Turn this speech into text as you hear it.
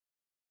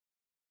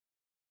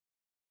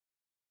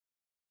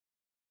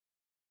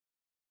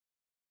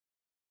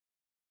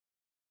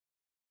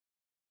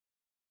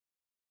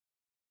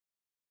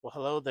Well,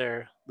 hello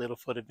there,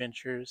 Littlefoot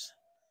Adventures.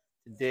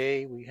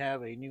 Today we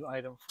have a new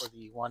item for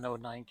the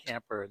 109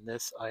 camper, and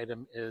this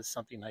item is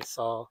something I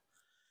saw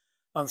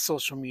on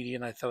social media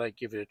and I thought I'd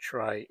give it a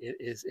try. It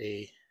is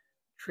a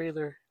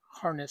trailer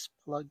harness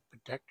plug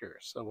protector.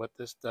 So what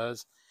this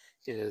does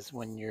is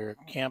when you're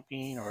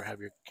camping or have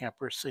your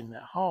camper sitting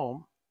at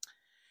home,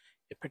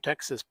 it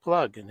protects this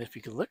plug. And if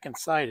you can look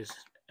inside,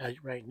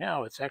 right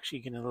now it's actually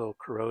getting a little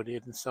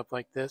corroded and stuff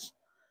like this.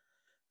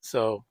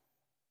 So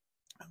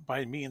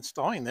by me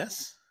installing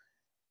this,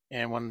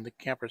 and when the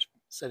camper's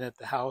sitting at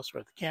the house or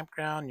at the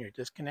campground, you're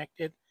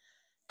disconnected,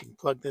 you can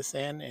plug this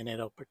in and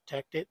it'll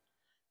protect it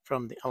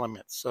from the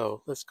elements.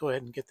 So let's go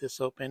ahead and get this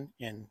open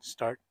and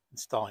start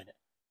installing it.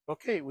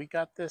 Okay, we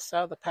got this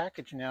out of the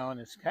package now, and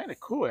it's kind of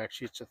cool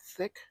actually. It's a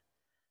thick,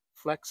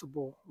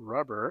 flexible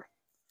rubber.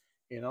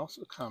 It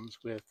also comes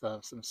with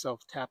some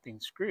self-tapping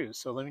screws.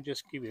 So let me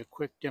just give you a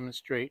quick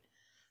demonstrate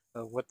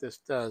of what this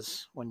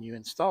does when you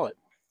install it.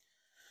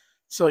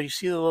 So you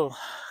see the little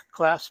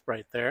clasp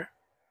right there,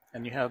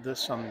 and you have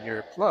this on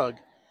your plug.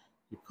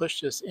 You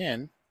push this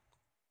in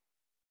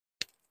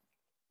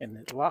and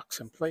it locks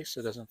in place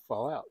so it doesn't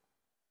fall out.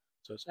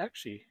 So it's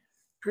actually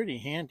pretty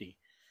handy.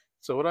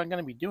 So what I'm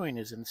going to be doing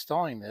is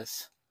installing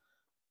this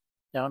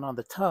down on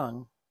the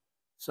tongue,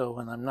 so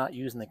when I'm not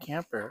using the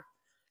camper,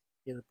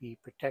 it'll be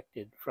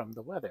protected from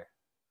the weather.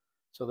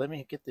 So let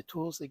me get the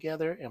tools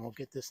together and we'll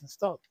get this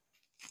installed.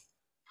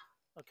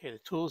 Okay, the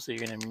tools that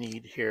you're going to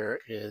need here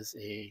is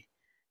a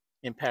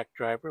impact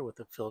driver with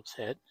a Phillips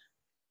head.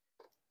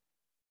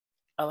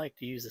 I like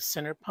to use a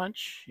center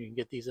punch. You can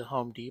get these at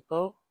Home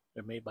Depot.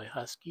 They're made by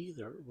Husky.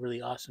 They're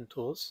really awesome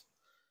tools.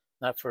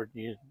 Not for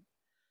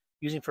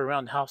using for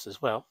around the house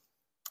as well.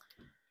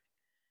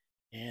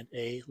 And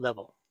a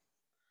level.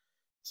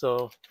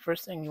 So the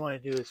first thing you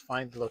want to do is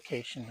find the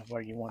location of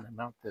where you want to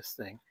mount this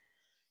thing.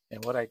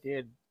 And what I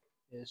did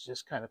is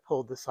just kind of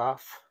pulled this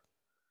off,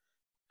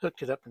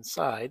 hooked it up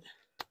inside,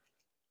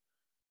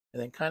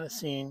 and then kind of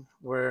seeing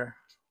where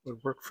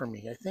would work for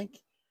me. I think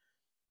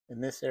in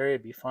this area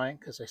it'd be fine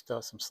because I still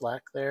have some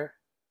slack there.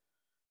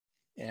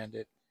 And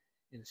it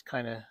is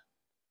kind of,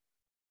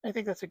 I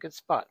think that's a good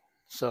spot.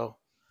 So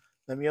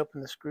let me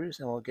open the screws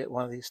and we'll get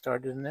one of these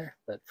started in there.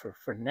 But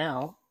for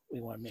now,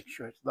 we want to make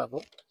sure it's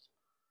level.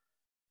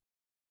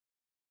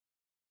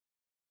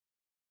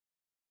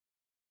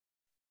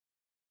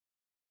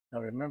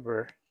 Now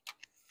remember,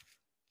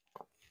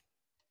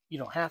 you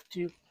don't have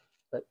to,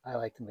 but I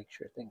like to make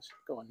sure things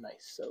are going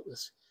nice. So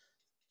let's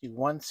do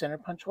one center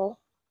punch hole.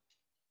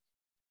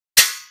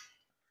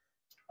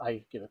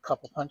 I give a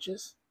couple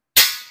punches.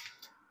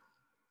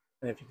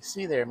 And if you can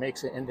see there, it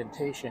makes an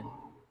indentation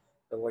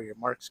of where your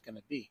mark's going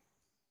to be.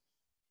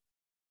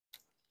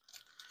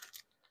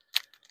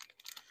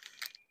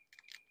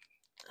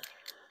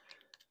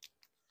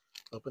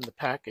 Open the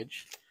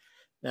package.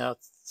 Now,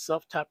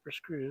 self-tapper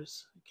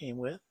screws it came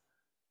with.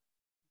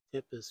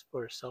 Tip is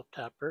for a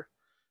self-tapper.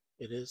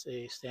 It is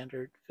a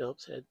standard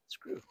Phillips head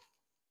screw.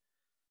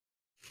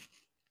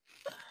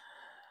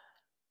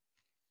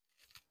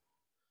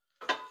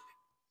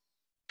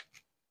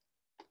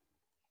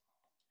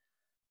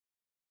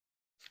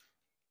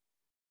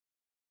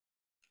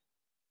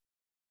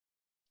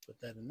 Put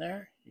that in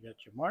there. You got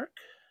your mark.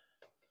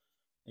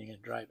 And you're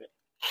going to drive it.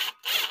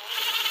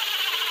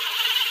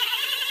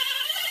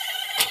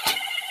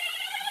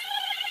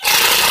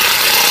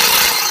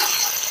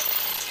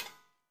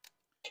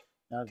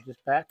 Now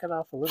just back it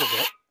off a little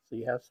bit so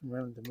you have some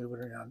room to move it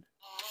around.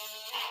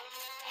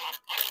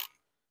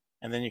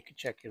 And then you can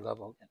check your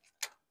level again.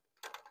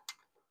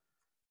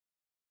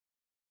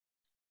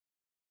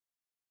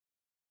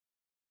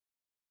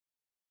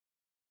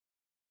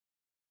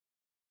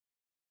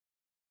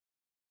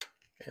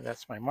 Okay,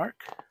 that's my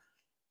mark. I'm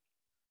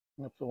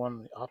going to put one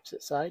on the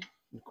opposite side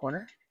in the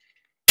corner.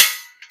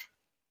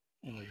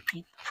 And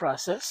repeat the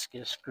process.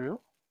 Get a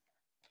screw.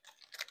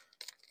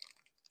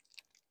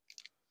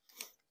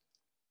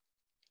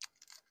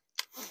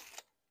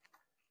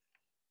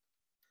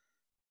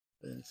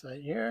 Put it inside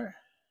here.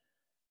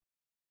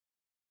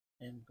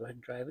 And go ahead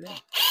and drive it in.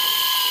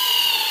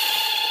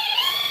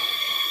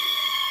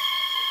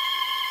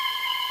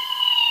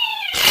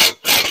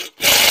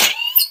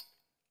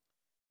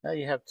 Now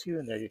you have two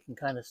in there. You can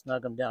kind of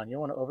snug them down. You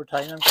don't want to over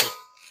tighten them because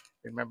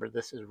remember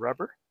this is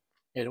rubber.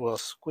 It will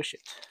squish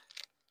it.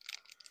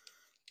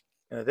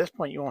 And at this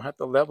point you won't have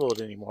to level it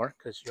anymore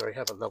because you already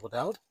have it leveled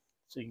out.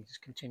 So you can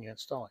just continue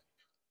installing.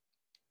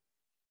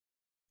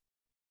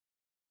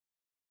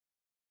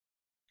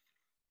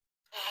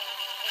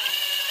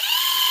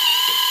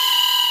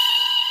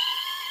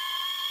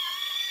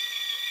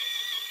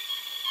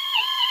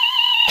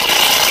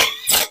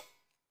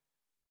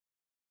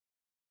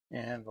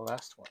 And the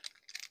last one.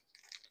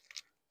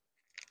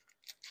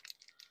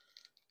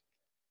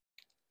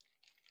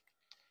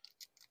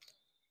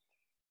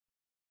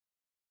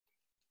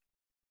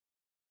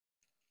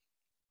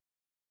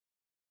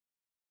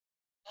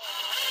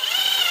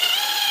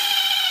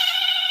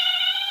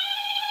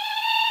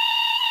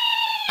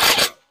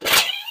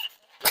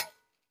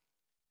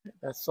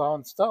 That's all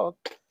installed.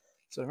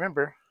 So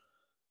remember,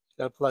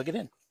 you got to plug it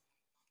in.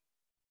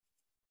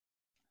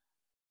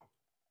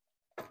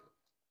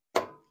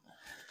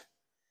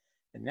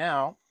 And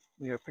now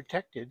we are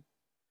protected,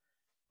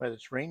 whether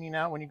it's raining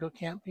out when you go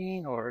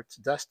camping or it's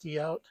dusty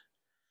out.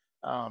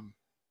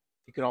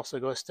 You can also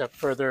go a step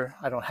further.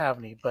 I don't have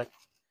any, but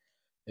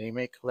they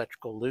make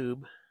electrical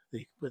lube that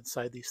you can put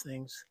inside these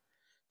things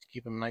to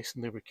keep them nice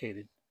and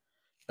lubricated.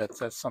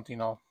 That's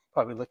something I'll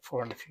probably look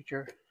for in the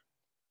future.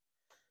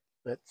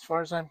 But as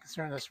far as I'm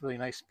concerned, that's a really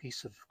nice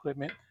piece of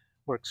equipment.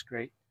 Works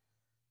great.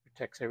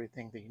 Protects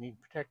everything that you need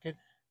protected.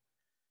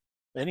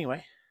 But anyway,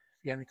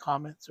 if you have any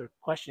comments or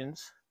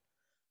questions,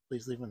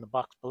 please leave them in the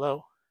box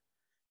below.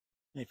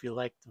 And if you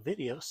like the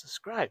video,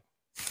 subscribe.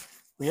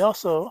 We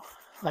also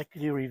like to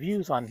do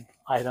reviews on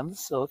items,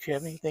 so if you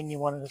have anything you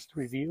wanted us to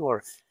review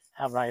or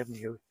have an item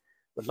you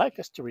would like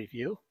us to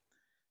review,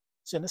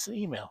 send us an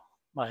email.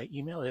 My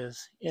email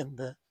is in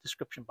the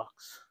description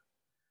box.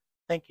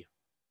 Thank you.